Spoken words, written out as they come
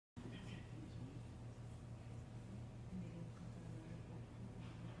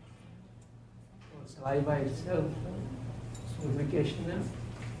saliva itself is lubrication,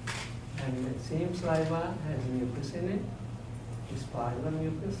 and the same saliva has mucus in it. It's part of the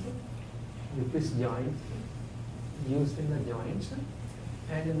mucus joints, used in the joints,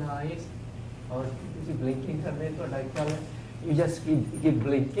 and in the eyes. Or if you blinking करने तो like you just keep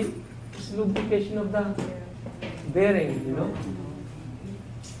blinking. It's lubrication of the bearing, you know.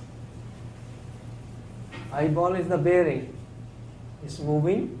 Eyeball is the bearing. It's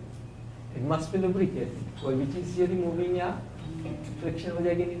moving. It must be lubricated. कोई भी चीज़ यदि moving या friction हो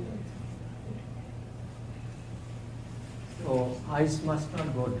जाएगी नहीं. So eyes must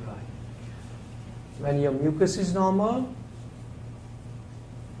not go dry. When your mucus is normal,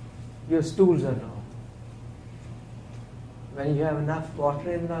 your stools are normal. When you have enough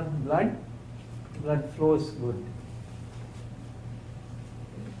water in the blood flows good.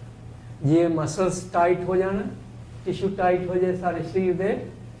 ये muscles tight हो जाना, tissue tight हो जाए सारे शरीर दे,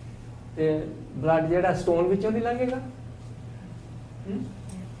 ते blood जेड़ा stone विचों नहीं लगेगा.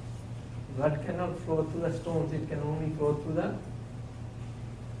 Blood cannot flow through the stones, it can only flow through the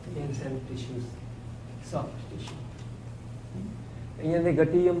veins and tissues, soft tissue. ये दे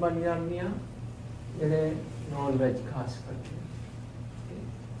गठियम बन जानियां जेड़े नॉन वेज खास करके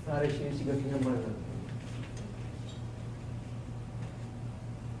सारे शरीर की गठियम बन जाती हैं.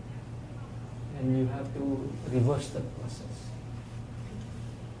 And you have to reverse the process.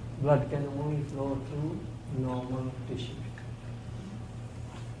 Blood can only flow through normal tissue.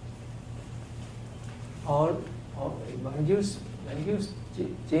 Or when you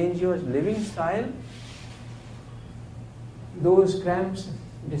change your living style, those cramps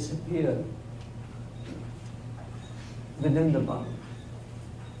disappear within the body.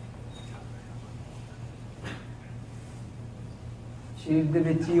 शरीर दे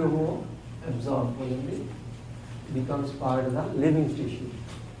विच ही वो absorb हो जाते, becomes part of the living tissue.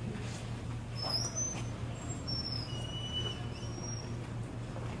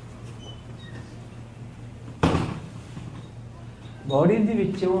 Body ਦੇ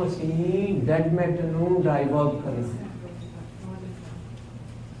ਵਿੱਚੋਂ ਅਸੀਂ dad matter ਨੂੰ drive out ਕਰਦੇ ਹਾਂ.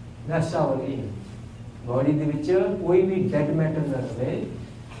 That's our aim. ਬੋਡੀ ਦੇ ਵਿੱਚ ਕੋਈ ਵੀ ਡੈਡ ਮੈਟਰ ਨਾ ਰਹੇ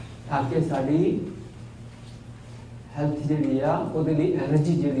ਤਾਂ ਕਿ ਸਾਡੀ ਹੈਲਥ ਜਿਹੜੀ ਆ ਉਹਦੇ ਲਈ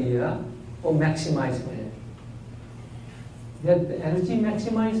એનર્ਜੀ ਜਿਹੜੀ ਆ ਉਹ ਮੈਕਸਿਮਾਈਜ਼ ਹੋ ਜਾਏ. ਜਦ એનર્ਜੀ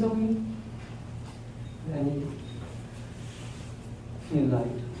ਮੈਕਸਿਮਾਈਜ਼ ਹੋਗੀ then you feel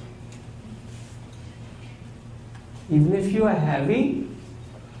light. Even if you are heavy,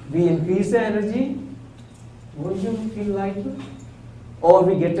 we increase the energy, won't you feel lighter? Or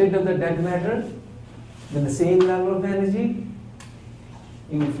we get rid of the dead matter with the same level of energy,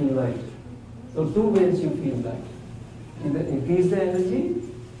 you will feel lighter. So two ways you feel lighter. Either increase the energy,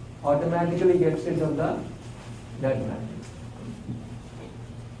 automatically gets rid of the dead matter.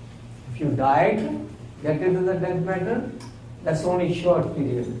 If you diet, get rid of the dead matter, that's only short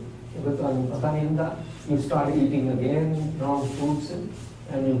period. You start eating again wrong foods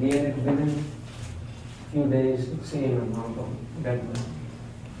and you gain it within few days, same amount of dead matter.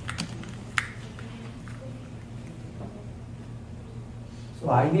 So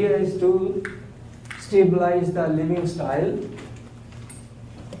idea is to stabilize the living style,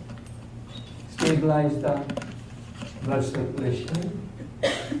 stabilize the blood circulation,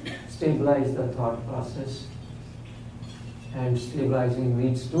 stabilize the thought process, and stabilizing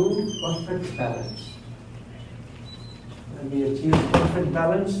leads to perfect balance. When we achieve perfect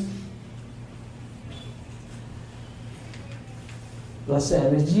balance, plus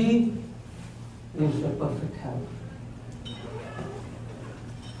energy gives the perfect health.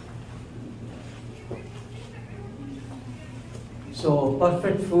 So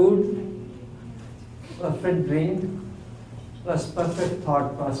perfect food, perfect drink, plus perfect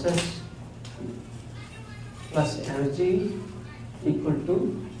thought process, plus energy equal to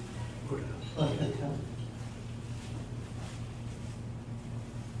perfect health.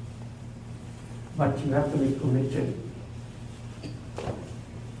 But you have to be committed.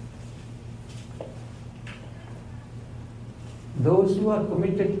 Those who are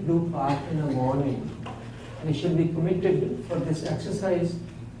committed to do part in the morning, they should be committed for this exercise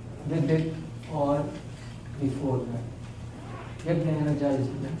with it or before that. Get the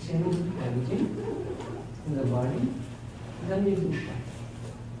energized maximum energy in the body, then you do part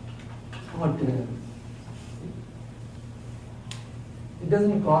altogether. It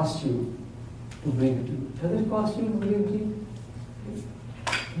doesn't cost you to bring it to you. Does it cost you to bring it?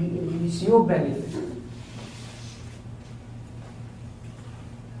 It's your benefit.